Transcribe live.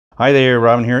Hi there,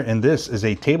 Robin here, and this is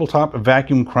a tabletop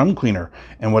vacuum crumb cleaner.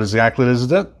 And what exactly does it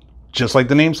do? Just like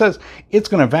the name says, it's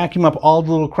going to vacuum up all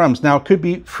the little crumbs. Now, it could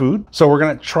be food, so we're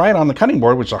going to try it on the cutting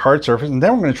board, which is a hard surface, and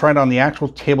then we're going to try it on the actual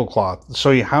tablecloth to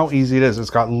show you how easy it is. It's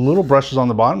got little brushes on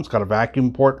the bottom, it's got a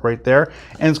vacuum port right there,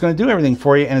 and it's going to do everything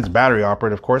for you, and it's battery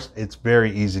operated, of course. It's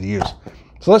very easy to use.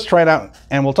 So let's try it out,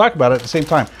 and we'll talk about it at the same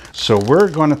time. So we're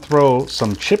going to throw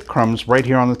some chip crumbs right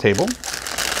here on the table.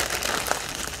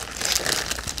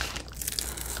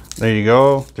 There you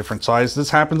go, different size.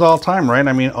 This happens all the time, right?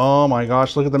 I mean, oh my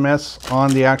gosh, look at the mess on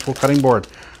the actual cutting board,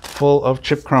 full of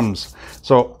chip crumbs.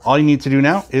 So all you need to do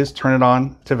now is turn it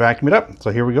on to vacuum it up. So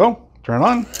here we go, turn it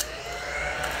on.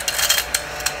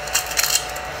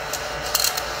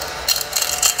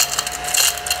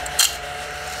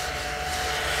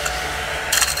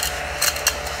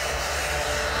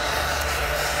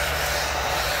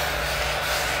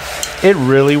 It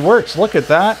really works, look at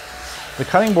that. The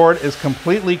cutting board is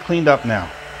completely cleaned up now.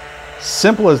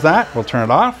 Simple as that. We'll turn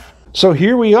it off. So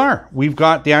here we are. We've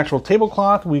got the actual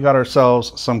tablecloth. We got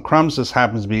ourselves some crumbs. This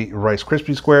happens to be Rice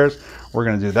Krispie squares. We're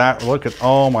going to do that. Look at,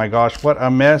 oh my gosh, what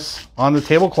a mess on the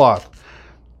tablecloth.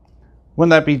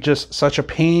 Wouldn't that be just such a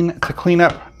pain to clean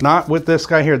up? Not with this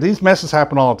guy here. These messes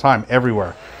happen all the time,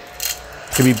 everywhere.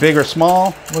 It can be big or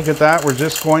small. Look at that. We're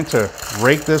just going to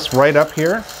rake this right up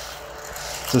here.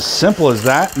 It's as simple as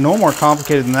that, no more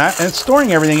complicated than that, and it's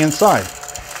storing everything inside.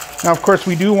 Now, of course,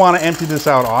 we do want to empty this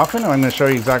out often, and I'm going to show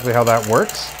you exactly how that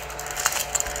works.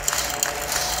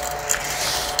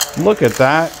 Look at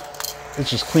that. It's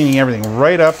just cleaning everything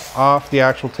right up off the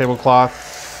actual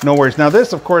tablecloth. No worries. Now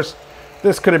this, of course,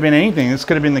 this could have been anything. This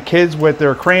could have been the kids with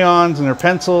their crayons and their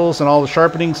pencils and all the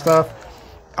sharpening stuff.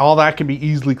 All that can be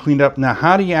easily cleaned up. Now,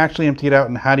 how do you actually empty it out,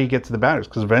 and how do you get to the batteries?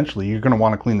 Because eventually you're going to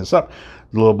want to clean this up.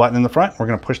 The little button in the front, we're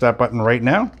going to push that button right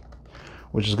now,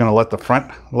 which is going to let the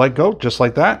front light go just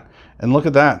like that. And look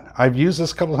at that. I've used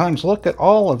this a couple of times. Look at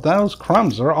all of those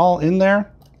crumbs. They're all in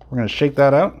there. We're going to shake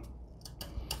that out.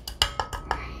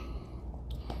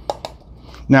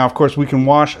 Now, of course, we can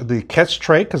wash the catch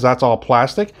tray because that's all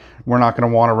plastic. We're not going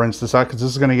to want to rinse this out because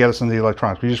this is going to get us into the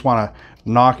electronics. We just want to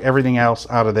knock everything else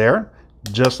out of there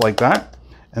just like that.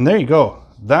 And there you go.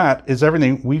 That is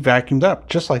everything we vacuumed up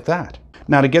just like that.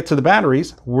 Now, to get to the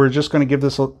batteries, we're just going to give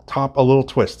this top a little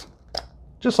twist,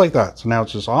 just like that. So now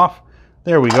it's just off.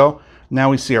 There we go.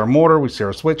 Now we see our motor, we see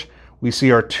our switch, we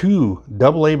see our two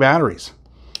AA batteries.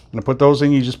 I'm going to put those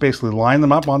in. You just basically line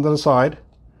them up onto the side,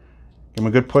 give them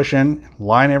a good push in,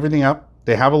 line everything up.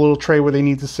 They have a little tray where they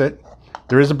need to sit.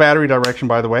 There is a battery direction,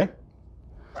 by the way,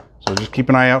 so just keep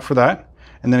an eye out for that.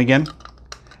 And then again,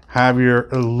 have your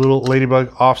little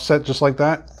ladybug offset just like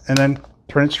that, and then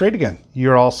turn it straight again.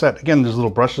 You're all set. Again, there's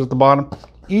little brushes at the bottom.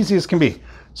 Easy as can be.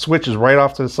 Switch is right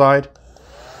off to the side.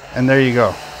 And there you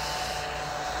go.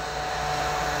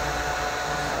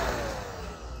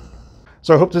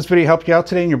 So I hope this video helped you out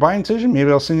today in your buying decision.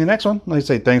 Maybe I'll see you in the next one. Like I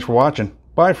say, thanks for watching.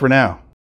 Bye for now.